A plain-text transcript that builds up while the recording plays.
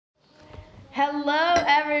Hello,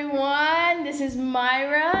 everyone. This is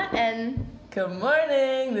Myra, and Good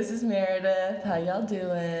morning. This is Meredith. How y'all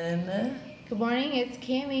doing? Good morning, it's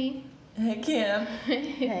Cammie. Hey, Kim.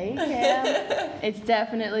 hey, Cam. It's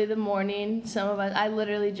definitely the morning. Some of us, I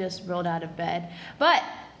literally just rolled out of bed, but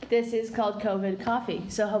this is called COVID coffee.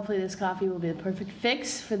 So hopefully, this coffee will be the perfect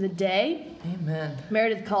fix for the day. Amen.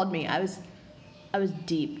 Meredith called me. I was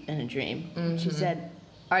deep in a dream. She said,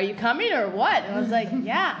 "Are you coming or what?" And I was like,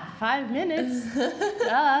 "Yeah, 5 minutes."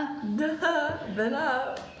 Been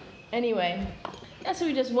up. Anyway, yeah, so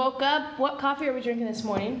we just woke up. What coffee are we drinking this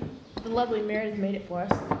morning? The lovely Meredith made it for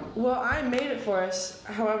us. Well, I made it for us.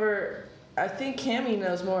 However, I think Cammie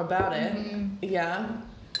knows more about it. Yeah.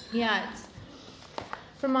 Yeah, it's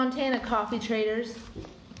from Montana Coffee Traders,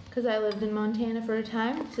 because I lived in Montana for a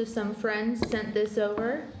time, so some friends sent this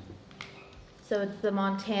over. So it's the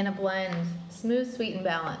Montana blend, smooth, sweet, and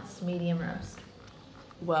balanced, medium roast.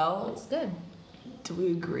 Well, It's good. do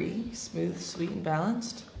we agree? Smooth, sweet, and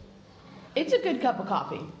balanced? It's a good cup of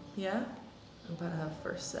coffee. Yeah. I'm about to have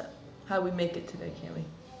first sip. How'd we make it today, Cammie?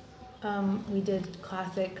 We did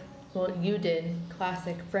classic, well, you did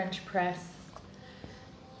classic French press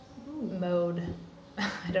mode.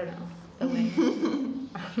 I don't know the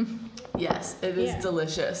way. Yes, it is Yeah.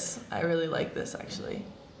 delicious. I really like this, actually.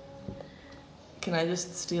 Can I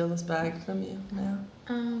just steal this bag from you now?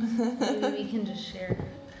 Maybe we can just share.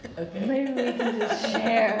 Okay. Maybe we can just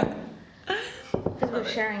share. Because we're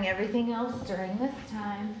sharing everything else during this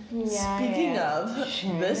time. Speaking of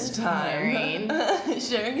this time,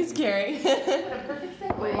 sharing is caring. What a perfect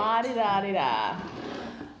segue. La-di-da-di-da.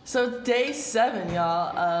 So it's day 7,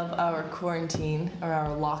 y'all, of our quarantine or our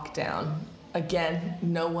lockdown. Again,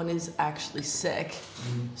 no one is actually sick,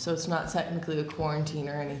 so it's not technically a quarantine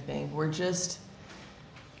or anything. We're just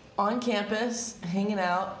on campus, hanging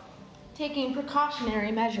out. Taking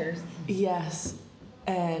precautionary measures. Yes,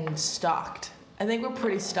 and stocked. I think we're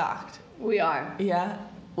pretty stocked. We are. Yeah?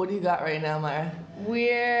 What do you got right now, Myra?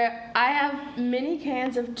 I have mini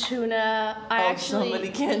cans of tuna. So many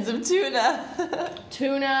cans of tuna.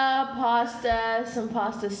 Tuna, pasta, some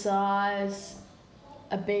pasta sauce,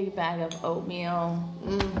 a big bag of oatmeal.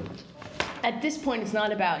 At this point, it's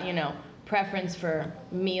not about, preference for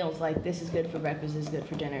meals like this is good for breakfast, this is good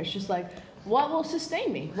for dinner. It's just like, what will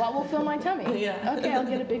sustain me? What will fill my tummy? Yeah. Okay, I'll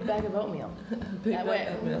get a big bag of oatmeal. Big That bag way.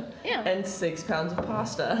 of oatmeal. Yeah. And 6 pounds of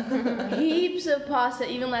pasta. Heaps of pasta.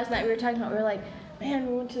 Even last night we were like, man,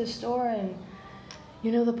 we went to the store and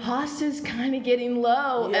the pasta's kind of getting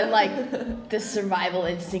low. Yeah. And like the survival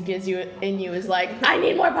instinct in you is like, I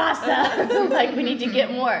need more pasta. Like we need to get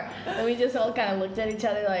more. And we just all kind of looked at each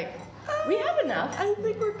other like, we have enough. I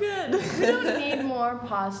think we're good. We don't need more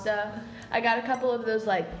pasta. I got a couple of those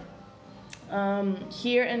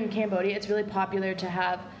here in Cambodia, it's really popular to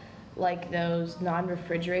have like those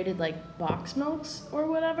non-refrigerated like box milks or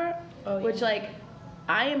whatever. Oh, yeah. Which like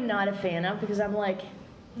I am not a fan of because I'm like,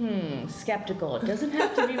 skeptical. It doesn't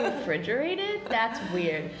have to be refrigerated. That's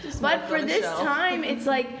weird. But for this time, it's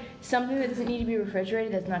like something that doesn't need to be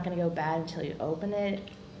refrigerated. That's not going to go bad until you open it.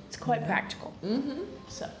 It's quite practical.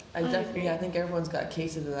 So I think everyone's got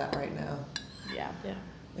cases of that right now. Yeah.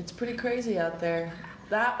 It's pretty crazy out there.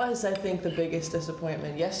 That was, I think, the biggest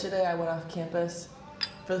disappointment. Yesterday, I went off campus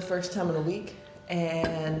for the first time in a week,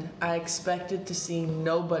 and I expected to see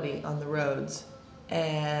nobody on the roads,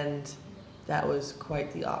 and that was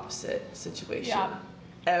quite the opposite situation. Yeah.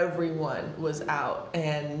 Everyone was out,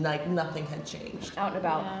 and like nothing had changed. Out and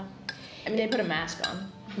about. Yeah. I mean, they put a mask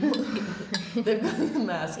on. They put the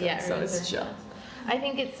mask on, Yeah, so everyone's it's chill. wearing masks. I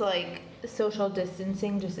think it's like social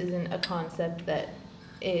distancing just isn't a concept that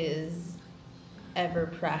is ever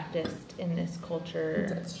practiced in this culture.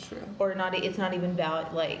 That's true. Or not, it's not even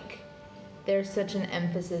about like, there's such an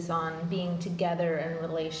emphasis on being together and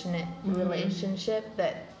relationship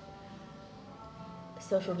that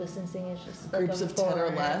social distancing is just like Groups a of 10 or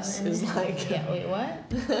foreign less and- is like... Yeah, wait, what?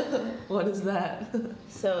 What is that?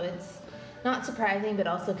 So it's not surprising, but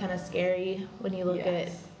also kind of scary when you look at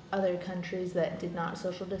other countries that did not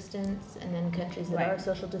social distance, and then countries that are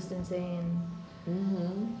social distancing,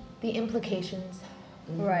 and the implications.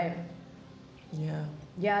 Right. Yeah.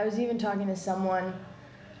 Yeah, I was even talking to someone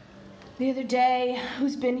the other day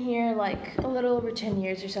who's been here like a little over 10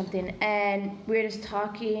 years or something, and we were just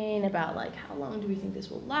talking about like how long do we think this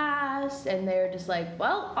will last, and they're just like,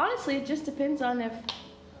 well, honestly, it just depends on if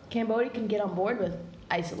Cambodia can get on board with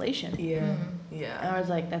isolation. Yeah. And Yeah. I was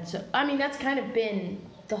like, that's kind of been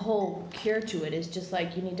the whole cure to it, is just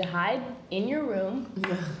like you need to hide in your room.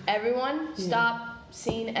 Everyone stop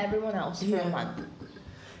seeing everyone else for a month.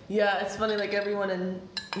 Yeah, it's funny, like everyone in,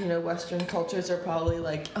 Western cultures are probably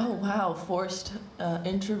like, oh wow, forced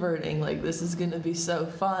introverting, like this is gonna be so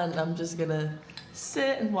fun. I'm just gonna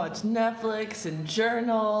sit and watch Netflix and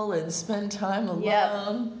journal and spend time alone.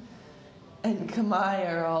 Yep. And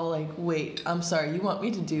Kamai are all like, wait, I'm sorry, you want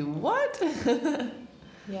me to do what?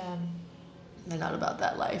 Yeah. They're not about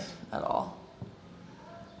that life at all.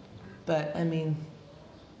 But I mean,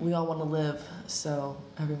 we all want to live, so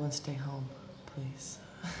everyone stay home, please.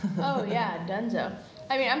 Oh yeah, Dunzo.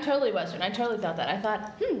 I mean, I'm totally Western. I totally thought that. I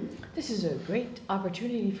thought, this is a great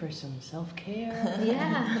opportunity for some self-care.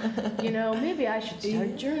 Yeah. Maybe I should start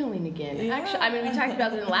journaling again. Yeah. Actually, I mean, we talked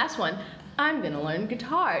about it in the last one. I'm gonna learn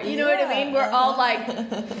guitar. You know what I mean? We're all like,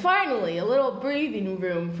 finally, a little breathing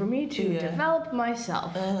room for me to develop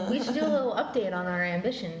myself. We should do a little update on our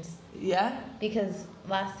ambitions. Yeah? Because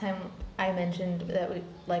last time I mentioned that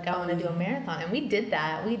I want to do a marathon, and we did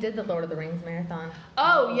that. We did the Lord of the Rings marathon.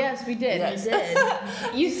 Oh, yes, we did. Yes. We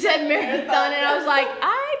did. You said marathon, and I was like,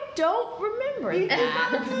 I don't remember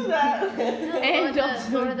that. And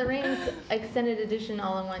also- Lord of the Rings extended edition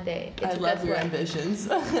all in one day. It I took love us your what? ambitions.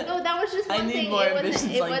 No, that was just I one need thing. more It wasn't.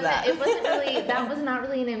 ambitions It like wasn't. that. It wasn't really. That was not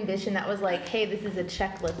really an ambition. That was like, hey, this is a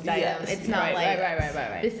checklist item. Yes. It's not Right, like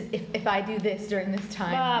right. this is if I do this during this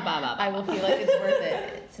time, I will feel like it's worth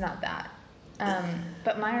it. It's not that.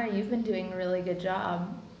 But Myra, you've been doing a really good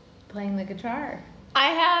job playing the guitar. I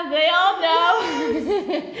have, they all know.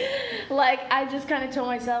 I just kind of told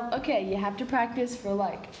myself, okay, you have to practice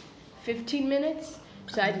for 15 minutes.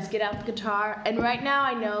 So I just get out the guitar. And right now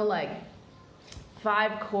I know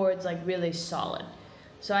 5 chords really solid.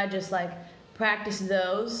 So I just practice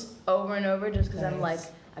those over and over just because I'm I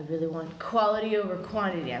really want quality over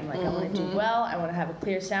quantity. I'm I want to do well. I want to have a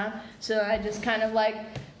clear sound. So I just kind of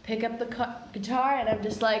pick up the guitar and I'm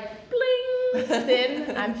just bling.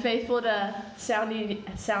 Then I'm faithful to sound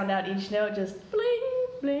out each note, just bling,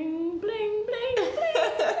 bling, bling, bling, bling,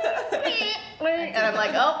 bling, bling. And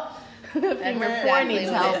I'm finger 4 needs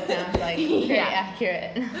help. Sounds like very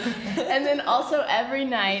accurate. And then also every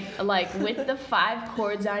night, with the 5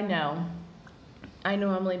 chords I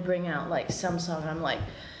normally bring out some song. I'm maybe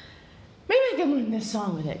I can learn this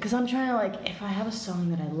song with it, because I'm trying to if I have a song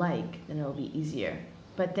that I like, then it'll be easier.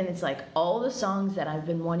 But then it's all the songs that I've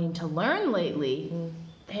been wanting to learn lately,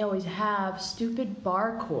 they always have stupid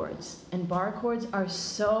bar chords. And bar chords are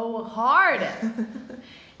so hard.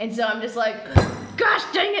 And so I'm just gosh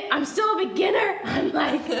dang it, I'm still a beginner. I'm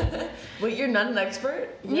Wait, you're not an expert?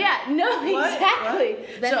 yeah, no, What? exactly.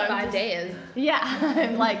 It's been 5 days. Yeah,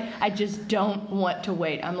 I'm I just don't want to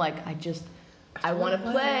wait. I'm I want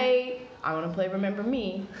to play. I want to play Remember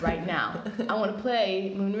Me right now. I want to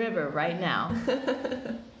play Moon River right now.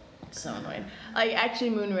 So annoying.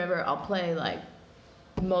 Actually, Moon River, I'll play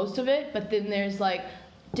most of it, but then there's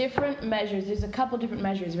different measures. There's a couple different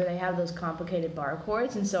measures where they have those complicated bar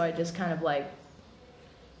chords, and so I just kind of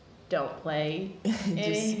don't play.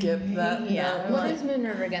 Just skip that. Yeah. What is Moon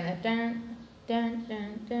River again? Dun dun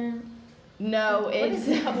dun dun. No, it's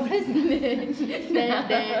What is that? Dun,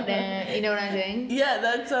 dun, dun. You know what I'm doing? Yeah,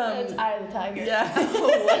 that's That's Eye of the Tiger. Yeah.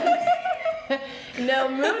 No,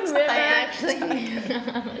 Moon River. I actually.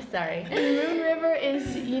 Sorry. Moon River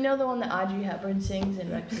is, the one that Audrey Hepburn sings in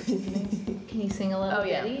Breakfast at Tiffany's? Can you sing a little Oh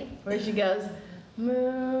yeah, bitty? where she goes,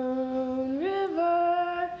 Moon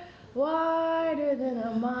River, wider than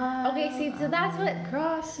a mile. Okay, see, so that's what.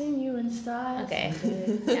 Crossing you in style. Okay.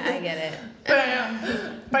 someday. Yeah, I get it.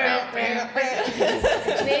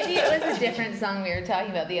 Maybe it was a different song we were talking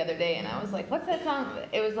about the other day, and I was like, "What's that song?"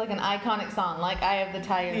 It was an iconic song, like "Eye of the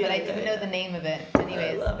Tiger," but I didn't know the name of it.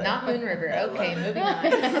 Anyways, not Moon River. Okay, moving on.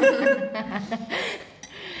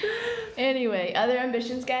 Anyway, other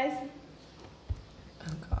ambitions, guys?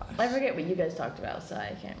 Oh gosh. I forget what you guys talked about, so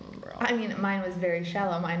I can't remember. I mean, mine was very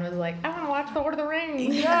shallow. Mine was I want to watch The Lord of the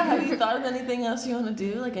Rings. Yeah, have you thought of anything else you want to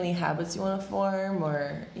do? Any habits you want to form,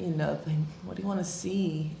 or what do you want to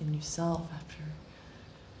see in yourself after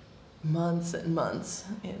months and months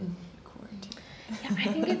in quarantine? Yeah,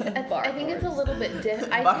 I think it's a little bit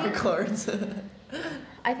Bar chords.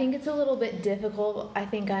 I think it's a little bit difficult. I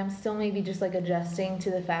think I'm still maybe just adjusting to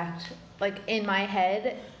the fact, in my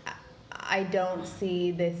head, I don't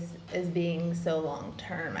see this as being so long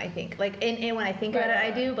term. I think and when I think about it,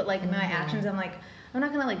 I do, but my actions, I'm I'm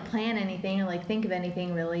not gonna plan anything or think of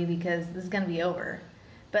anything really, because this is gonna be over.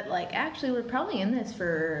 But actually, we're probably in this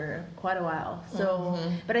for quite a while. So,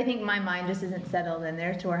 but I think my mind just isn't settled in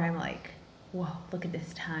there to where I'm whoa, look at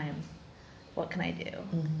this time. What can I do?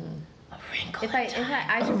 A wrinkle If I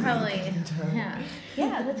should probably, in time.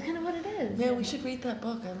 yeah, that's kind of what it is. Man, we should read that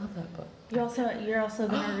book. I love that book. You're also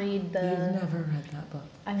gonna read You've the. never read that book.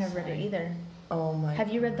 I've never read it either. Oh my. Have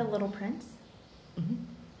you read The Little Prince? Mhm.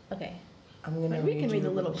 Okay. I'm gonna We read can you read The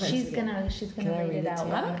Little Prince. She's again. gonna I read read it it out to you?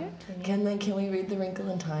 loud. I don't care. to me. Can we read The Wrinkle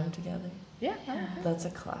in Time together? Yeah, I don't care. That's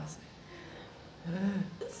a classic.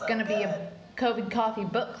 It's gonna be a COVID coffee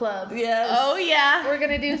book club. Yes. Oh yeah. We're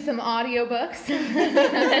gonna do some audiobooks.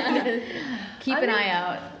 Keep an eye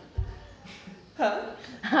out. Huh?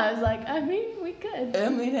 I was like, we could. I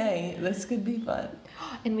mean, hey, this could be fun.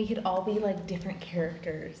 And we could all be like different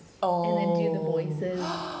characters. Oh. And then do the voices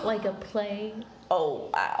like a play. Oh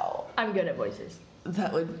wow. I'm good at voices.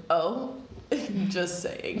 That would. Just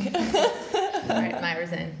saying. Alright,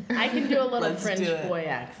 Myra's in. I can do a little Let's French do it. boy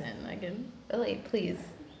accent. I can. Really, please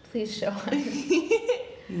show us.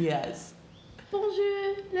 Yes.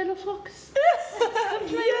 Bonjour, little fox. Come play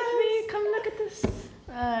with me. Come look at this.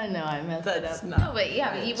 No, I messed it That's up. not. No, but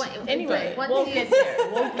yeah, but you want Anyway, once we'll you get there.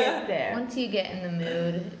 We'll get there. once you get in the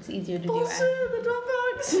mood, it's easier to do. Bonjour, little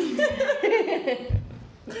fox.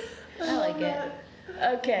 I like it. that.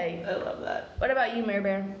 Okay. I love that. What about you, Mary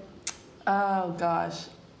Bear? Oh gosh.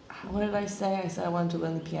 What did I say? I said I wanted to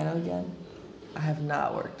learn the piano again. I have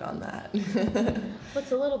not worked on that. Well,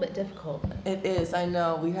 it's a little bit difficult. It is, I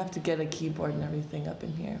know. We have to get a keyboard and everything up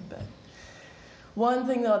in here, but one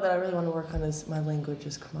thing though that I really want to work on is my language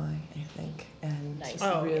is Khmer, I think, and Nice.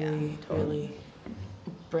 Oh, yeah, really, totally. really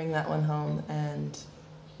bring that one home and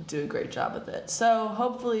do a great job with it. So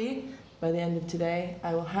hopefully by the end of today,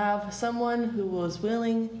 I will have someone who was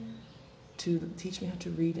willing to teach me how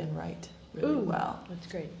to read and write really well. That's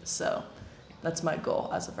great. So that's my goal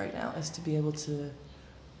as of right now, is to be able to,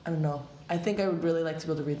 I don't know, I think I would really like to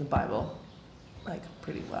be able to read the Bible like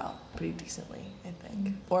pretty well, pretty decently, I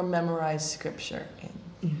think. Or memorize scripture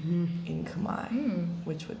in Khmer,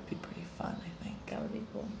 which would be pretty fun, I think. That would be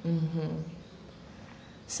cool.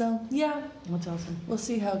 So yeah, That's awesome. we'll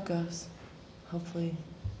see how it goes. Hopefully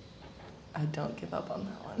I don't give up on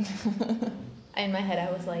that one. In my head,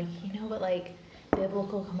 I was like, but like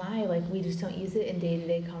biblical Khmer, like we just don't use it in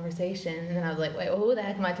day-to-day conversation. And then I was like, wait, well, who the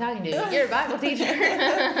heck am I talking to? You're a Bible teacher.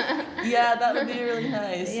 Yeah, that would be really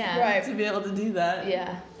nice. Yeah. Right. To be able to do that.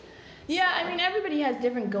 Yeah. Yeah, I mean, everybody has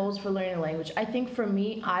different goals for learning a language. I think for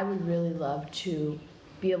me, I would really love to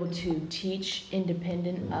be able to teach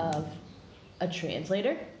independent of a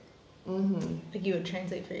translator. Like you would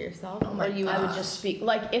translate for yourself, Oh my or you I would gosh. just speak,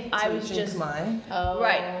 like if I was Teaching just, Khmer. Oh.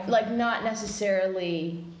 right, like not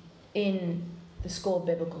necessarily in the School of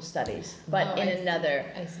Biblical Studies, but Oh, in I see. another,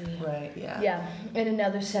 I see. Right, yeah. yeah, in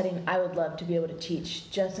another setting, I would love to be able to teach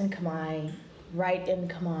just in Khmer, write in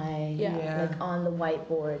Khmer, Yeah. like on the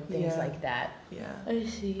whiteboard, things Yeah. like that. Yeah. I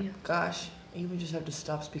see. Gosh, you would just have to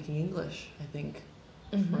stop speaking English, I think,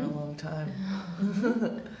 for a Mhm. long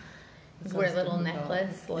time. That Wear a sounds little difficult.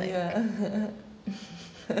 necklace, like. Yeah.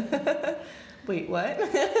 Wait, what?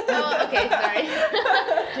 Oh, okay, sorry.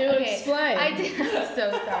 Do Okay, explain. I did. I'm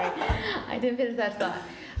so sorry. I didn't finish that thought.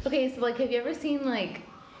 Okay, so like, have you ever seen like?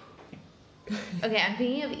 Okay, I'm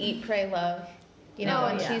thinking of Eat, Pray, Love. You know, Oh,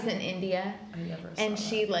 when yeah. she's in India, I never and saw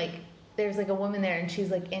she like, there's like a woman there, and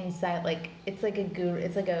she's like inside, like it's like a guru,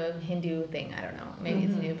 it's like a Hindu thing. I don't know, maybe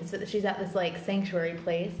it's new. But so she's at this like sanctuary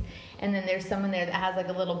place, and then there's someone there that has like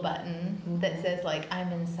a little button that says like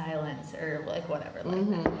I'm in silence or like whatever like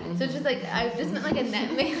that. So it's just like I just meant like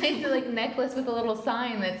a like necklace with a little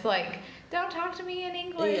sign that's like don't talk to me in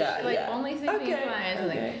English, Yeah, like yeah. only speak to me in Okay, Khmer. So,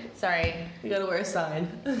 okay. like, sorry. You gotta wear a sign.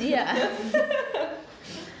 Yeah.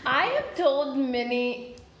 I have told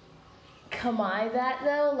many Khmer that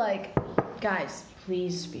though, like, guys,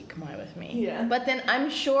 please speak Khmer with me. Yeah. But then I'm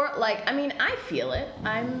sure, like, I mean, I feel it.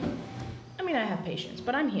 I have patience,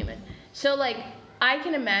 but I'm human. So, like, I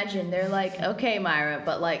can imagine they're like, okay, Myra,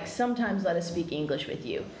 but like, sometimes let us speak English with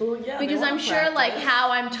you. Well, yeah, they Because wanna I'm sure, like, practice.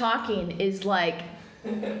 how I'm talking is like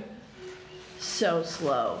so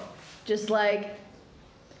slow. Just like,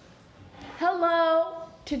 hello,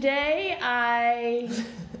 today I,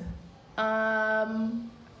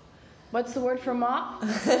 what's the word for mop?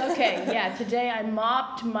 Okay, yeah, today I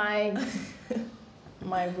mopped my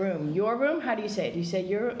room. Your room? How do you say it? Do you say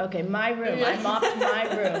your, okay, my room. I mopped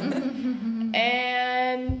my room.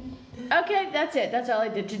 And, okay, that's it. That's all I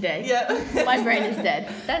did today. Yeah. My brain is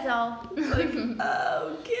dead. That's all. Like,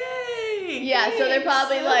 okay. Yeah, so they're thanks.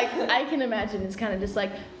 probably like, I can imagine it's kind of just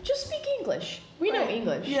like, just speak English. We know Right.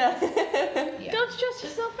 English. Yeah. Don't stress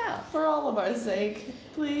yourself out. For all of our sake,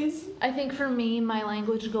 please. I think for me, my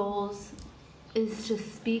language goals is to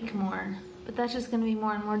speak more. But that's just going to be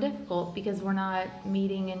more and more difficult because we're not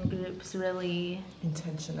meeting in groups really.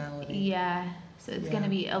 Intentionality. Yeah, so it's going to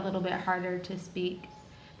be a little bit harder to speak.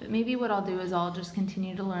 But maybe what I'll do is I'll just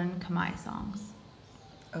continue to learn Khmer songs.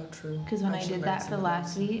 Oh, true. Because when I did that for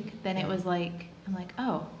last week, then it was like, I'm like,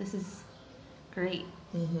 oh, this is great.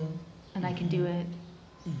 And I can do it.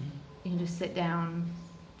 You can just sit down.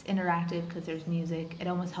 It's interactive because there's music. It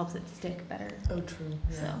almost helps it stick better. Oh, true.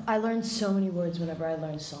 Yeah. So I learn so many words whenever I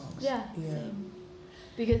learn songs. yeah. Same.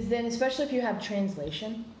 Because then, especially if you have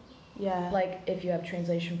translation, like if you have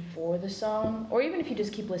translation for the song, or even if you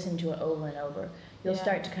just keep listening to it over and over, you'll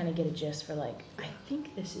start to kind of get a gist for like, I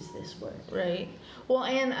think this is this word. Right. Well,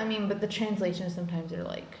 and I mean, but the translations sometimes are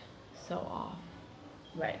like so off.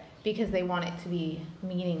 Right. Because they want it to be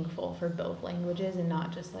meaningful for both languages and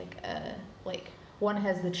not just like one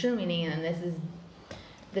has the true meaning and this is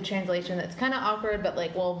the translation that's kind of awkward, but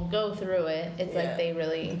like we'll go through it. It's like they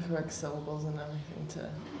really the correct syllables and everything to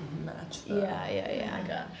match the Oh my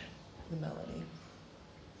gosh. the melody.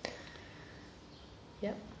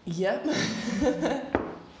 Yep.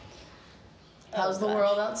 How's the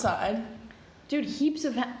world outside? Dude, heaps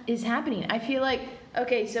of is happening. I feel like,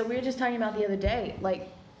 okay, so we were just talking about the other day, like,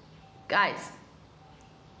 guys,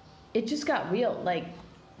 it just got real. Like,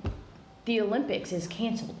 the Olympics is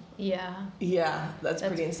canceled. Yeah, that's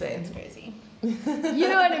pretty insane. That's crazy. You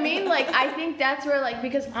know what I mean? Like, I think that's where, like,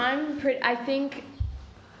 because I think,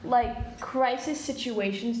 like, crisis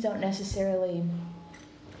situations don't necessarily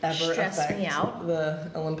Ever stress affect me out. The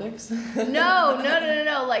Olympics?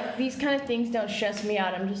 No. Like, these kind of things don't stress me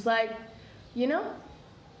out. I'm just like, you know,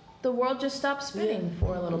 the world just stopped spinning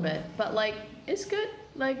for a little bit. But, like, it's good.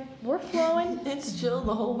 Like, we're flowing. It's chill.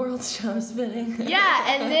 The whole world's just spinning. Yeah,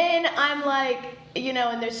 and then I'm like, you know,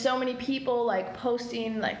 and there's so many people, like,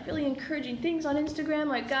 posting, like, really encouraging things on Instagram.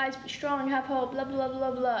 Like, guys, be strong, have hope, blah, blah,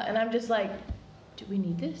 blah, blah. And I'm just like, do we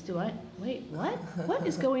need this? Wait, what? What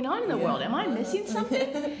is going on in the world? Am I missing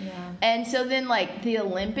something? Yeah. And so then, like, the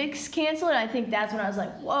Olympics canceled, and I think that's when I was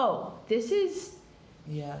like, whoa,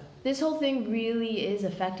 this whole thing really is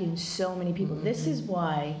affecting so many people. This is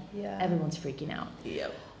why everyone's freaking out.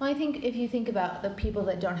 Yep. Well, I think if you think about the people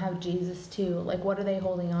that don't have Jesus too, like what are they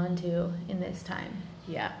holding on to in this time?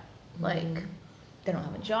 Yeah. Like They don't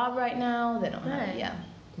have a job right now. They don't have, Right.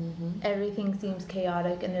 Everything seems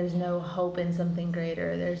chaotic and there's no hope in something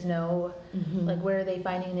greater. There's no, like, where are they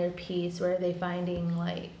finding their peace? Where are they finding,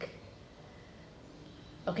 like,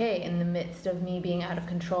 okay, in the midst of me being out of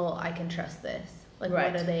control, I can trust this. Like,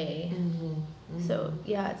 Right. what are they? So,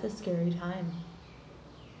 yeah, it's a scary time.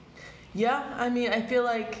 Yeah, I mean, I feel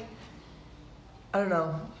like, I don't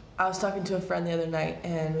know, I was talking to a friend the other night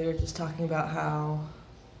and we were just talking about how,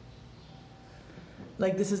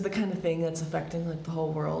 like, this is the kind of thing that's affecting, like, the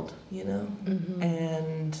whole world, you know?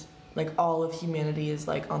 And, like, all of humanity is,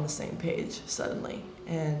 like, on the same page suddenly.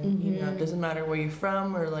 And, you know, it doesn't matter where you're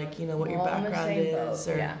from or, like, you know, what your All in the background same is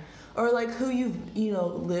boat, or, like, who you've, you know,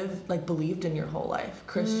 believed in your whole life.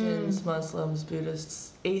 Christians, Muslims,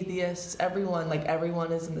 Buddhists, atheists, everyone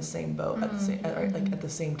is in the same boat at the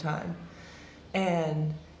same time.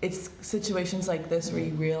 And it's situations like this where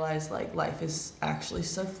you realize, like, life is actually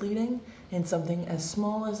so fleeting, and something as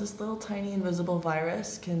small as this little tiny invisible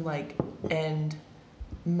virus can, like, end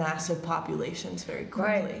massive populations very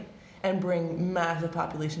quickly and bring massive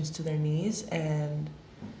populations to their knees, and,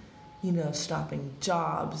 you know, stopping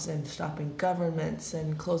jobs and stopping governments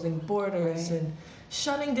and closing borders and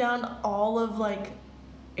shutting down all of, like,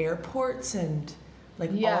 airports and, like,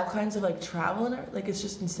 all kinds of, like, travel and, like, it's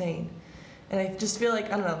just insane. And I just feel like,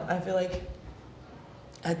 I don't know, I feel like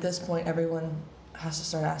at this point everyone has to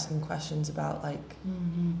start asking questions about, like,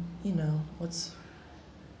 you know, what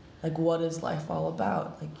is life all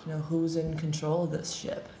about? Like, you know, who's in control of this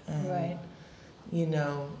ship? And, you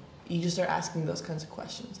know, you just start asking those kinds of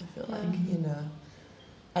questions, I feel like, you know.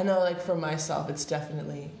 I know, like, for myself, it's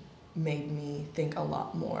definitely made me think a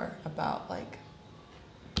lot more about, like,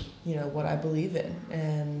 you know, what I believe in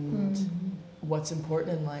and what's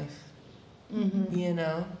important in life. You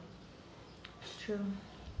know? It's true.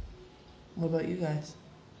 What about you guys?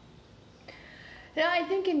 Yeah, I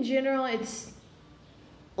think in general it's,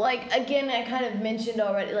 like, again, I kind of mentioned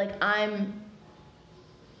already, like,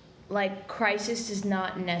 crisis does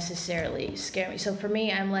not necessarily scare me. So for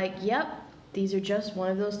me, I'm like, yep, these are just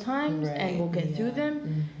one of those times, and we'll get through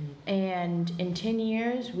them. And in 10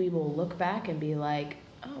 years, we will look back and be like,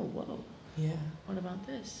 oh, whoa. Yeah. What about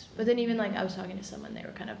this? But then even, like, I was talking to someone, they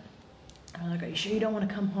were kind of, I'm like, are you sure you don't want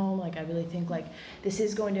to come home? Like, I really think, like, this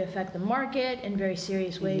is going to affect the market in very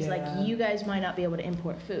serious ways. Like, you guys might not be able to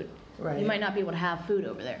import food. Right. You might not be able to have food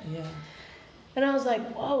over there. Yeah. And I was like,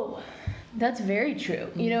 whoa, That's very true.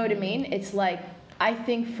 You know what I mean? It's like, I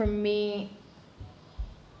think for me,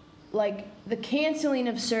 like, the canceling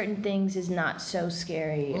of certain things is not so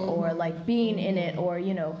scary, or like being in it, or,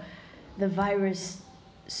 you know, the virus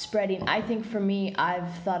spreading. I think for me, I've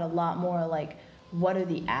thought a lot more like, what are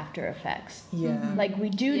the after effects? Yeah. Like, we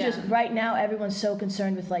do just, right now, everyone's so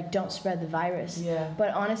concerned with, like, don't spread the virus. Yeah.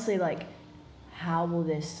 But honestly, like, how will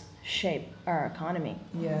this shape our economy?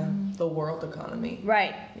 Yeah. The world economy.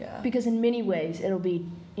 Right. Yeah. Because in many ways, it'll be,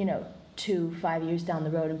 you know, 2-5 years down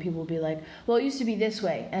the road, and people will be like, well, it used to be this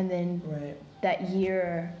way. And then that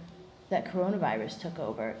year that coronavirus took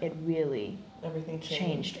over, it really everything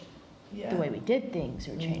changed the way we did things,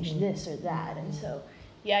 or changed this or that. And so,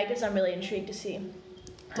 yeah, I guess I'm really intrigued to see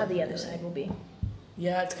how the other side will be.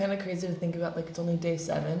 Yeah, it's kind of crazy to think about, like, it's only day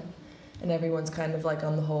 7, and everyone's kind of, like,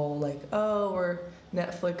 on the whole, like, oh, we're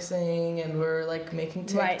Netflixing, and we're, like, making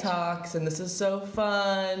TikToks, and this is so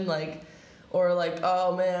fun, like, or, like,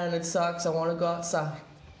 oh, man, it sucks, I want to go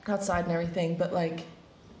outside and everything, but, like,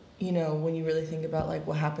 you know, when you really think about, like,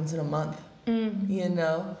 what happens in a month, you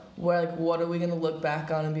know, where, like, what are we going to look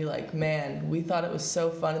back on and be like, man, we thought it was so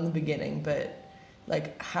fun in the beginning, but,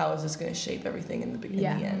 like, how is this going to shape everything in the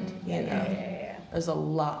end? You know, there's a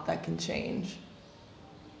lot that can change.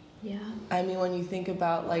 Yeah. I mean, when you think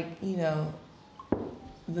about, like, you know,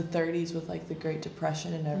 the 30s with, like, the Great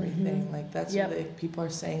Depression and everything, like, that's what people are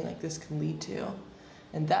saying, like, this can lead to.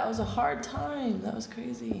 And that was a hard time. That was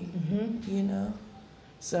crazy, you know?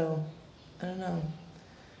 So, I don't know.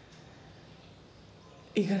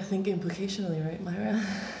 You gotta think implicationally, right, Myra?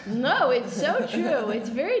 No, it's so true. It's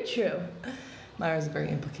very true. Myra's a very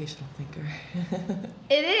implicational thinker.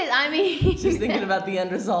 It is. I mean, she's thinking about the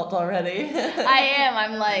end result already. I am.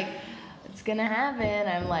 I'm like, it's gonna happen.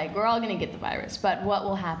 I'm like, we're all gonna get the virus, but what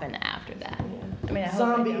will happen after that? I mean, I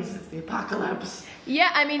zombies. It's the apocalypse. Yeah,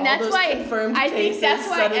 I mean, all that's those why confirmed I think that's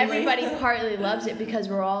why suddenly. everybody partly loves it, because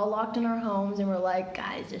we're all locked in our homes and we're like,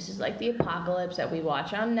 guys, this is like the apocalypse that we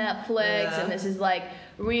watch on Netflix, and this is like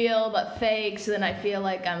real but fake. So then I feel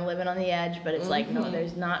like I'm living on the edge, but it's like, no,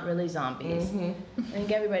 there's not really zombies. I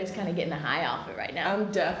think everybody's kind of getting a high off it right now.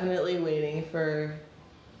 I'm definitely waiting for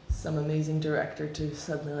some amazing director to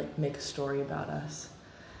suddenly, like, make a story about us,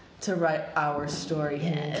 to write our story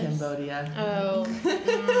here in Cambodia. Oh.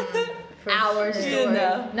 Our story. You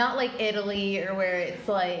know. Not like Italy, or where it's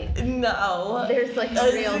like, no, there's like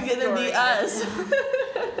a real it's gonna story. be us.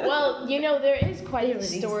 Well, you know, there is quite the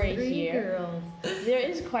story here. Girls. There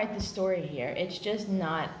is quite the story here. It's just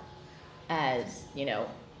not as, you know,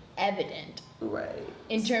 evident. Right.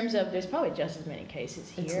 In terms of, there's probably just as many cases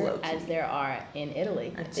here as there are in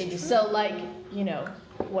Italy. That's So, like, you know,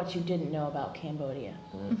 what you didn't know about Cambodia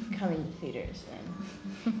coming to theaters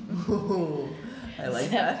Ooh, I like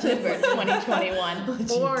September 2021.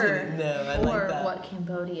 What Or, you didn't know. I like that. what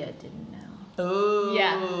Cambodia didn't know. Ooh.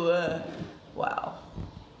 Yeah. Wow.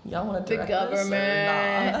 Y'all want to The direct government.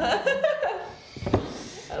 this or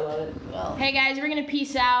nah? I love it. Well, hey guys, we're gonna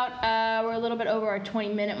peace out. We're a little bit over our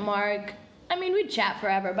 20-minute mark. I mean, we'd chat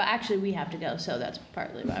forever, but actually we have to go, so that's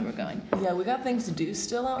partly why we're going. Yeah, we got things to do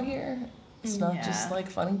still out here. It's not just like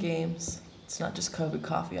fun and games. It's not just COVID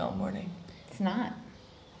coffee all morning. It's not.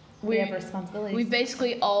 We have responsibilities. We've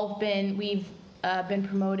basically all been, we've been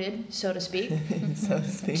promoted, so to speak, So to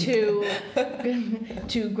speak.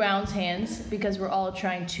 to grounds hands, because we're all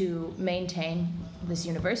trying to maintain this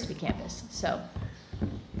university campus. So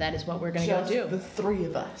that is what we're going to go do. Just the 3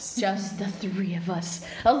 of us. Just the 3 of us,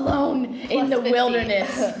 alone in the 50. wilderness.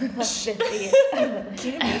 Plus 50.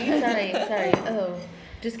 Sorry. Oh,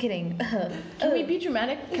 just kidding. Can we be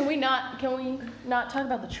dramatic? Can we not talk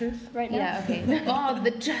about the truth right now? Yeah, okay. Oh,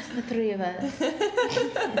 just the 3 of us.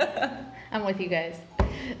 I'm with you guys.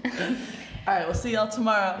 All right, we'll see y'all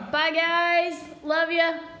tomorrow. Bye, guys. Love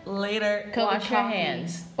ya. Later. Wash your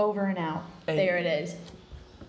hands. Over and out. There it is.